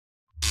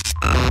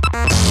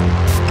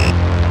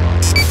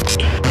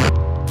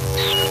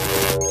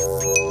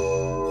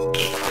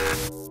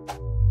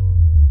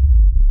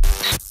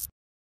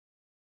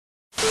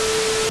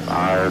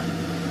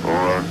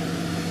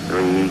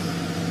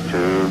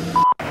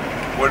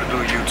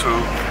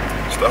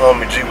YouTube. It's the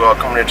homie Gwalk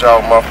coming at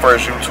y'all with my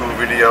first YouTube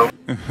video.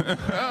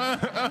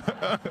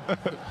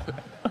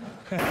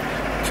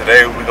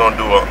 Today we're gonna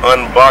do an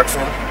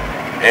unboxing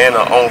and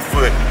an on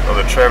foot of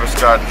the Travis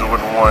Scott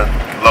Jordan 1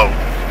 Low.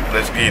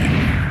 Let's get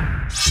it.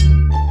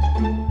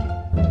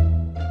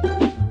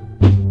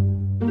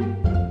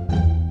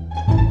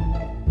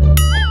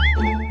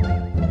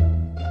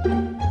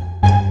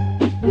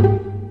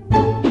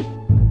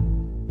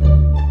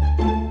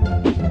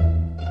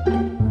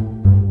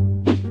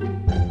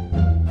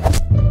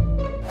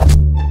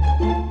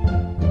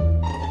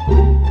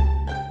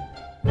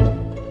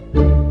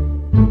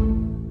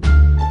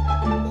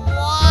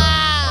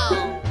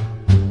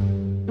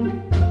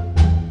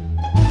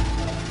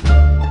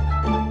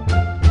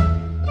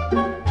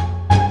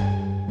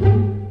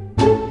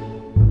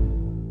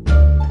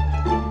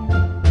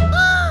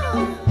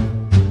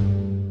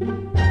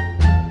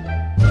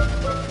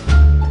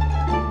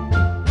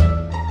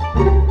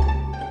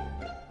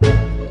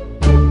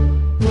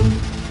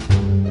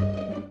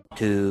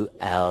 Two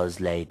hours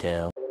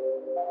later.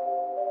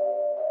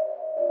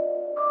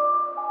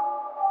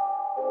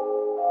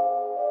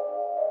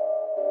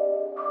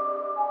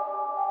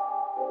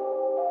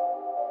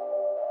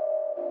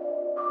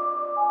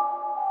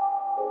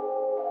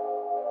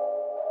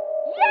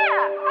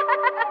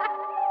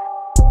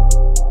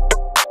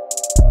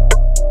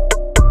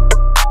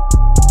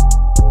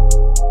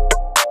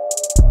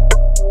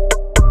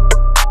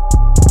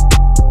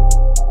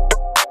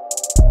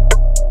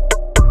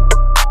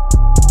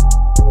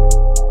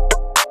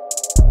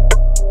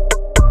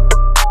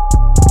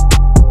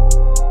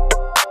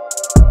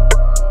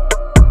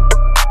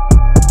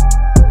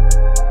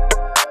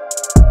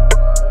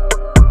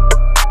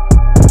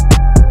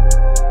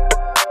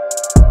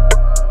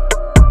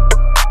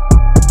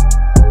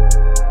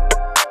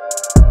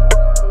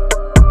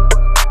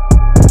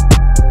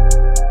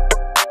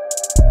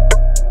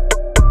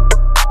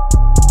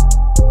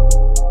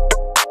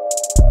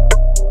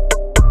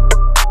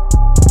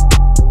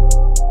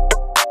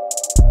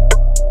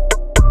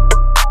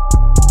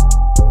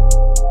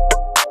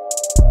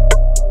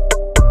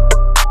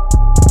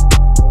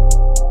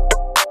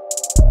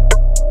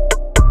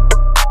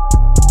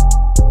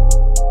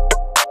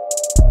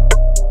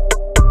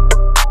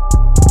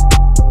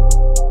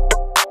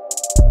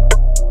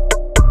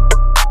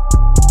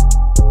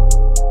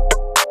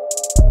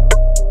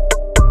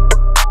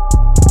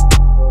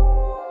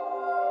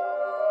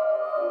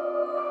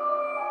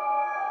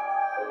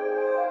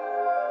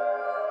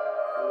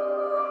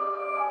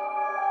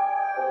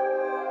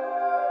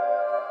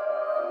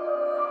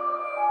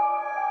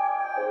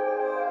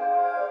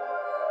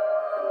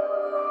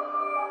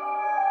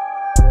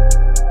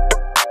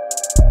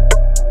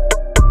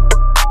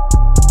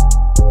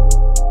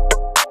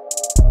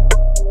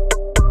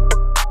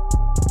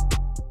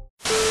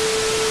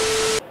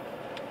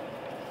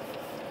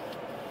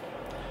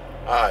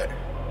 Alright,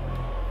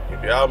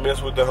 if y'all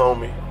mess with the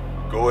homie,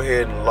 go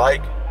ahead and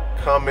like,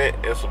 comment,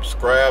 and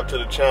subscribe to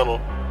the channel.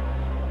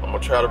 I'm gonna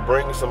try to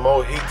bring some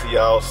more heat to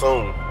y'all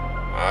soon.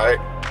 Alright,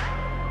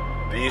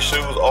 these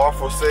shoes are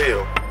for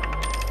sale.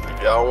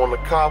 If y'all want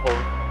to cop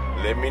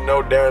them, let me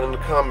know down in the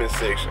comment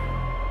section.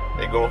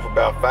 They going for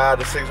about $500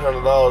 to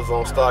 $600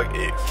 on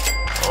StockX.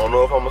 I don't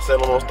know if I'm gonna sell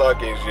them on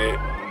StockX yet,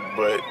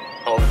 but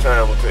only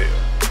time will tell.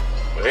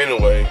 But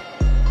anyway,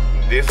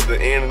 this is the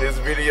end of this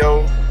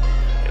video.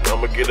 I'm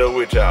gonna get up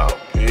with y'all.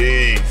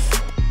 Peace.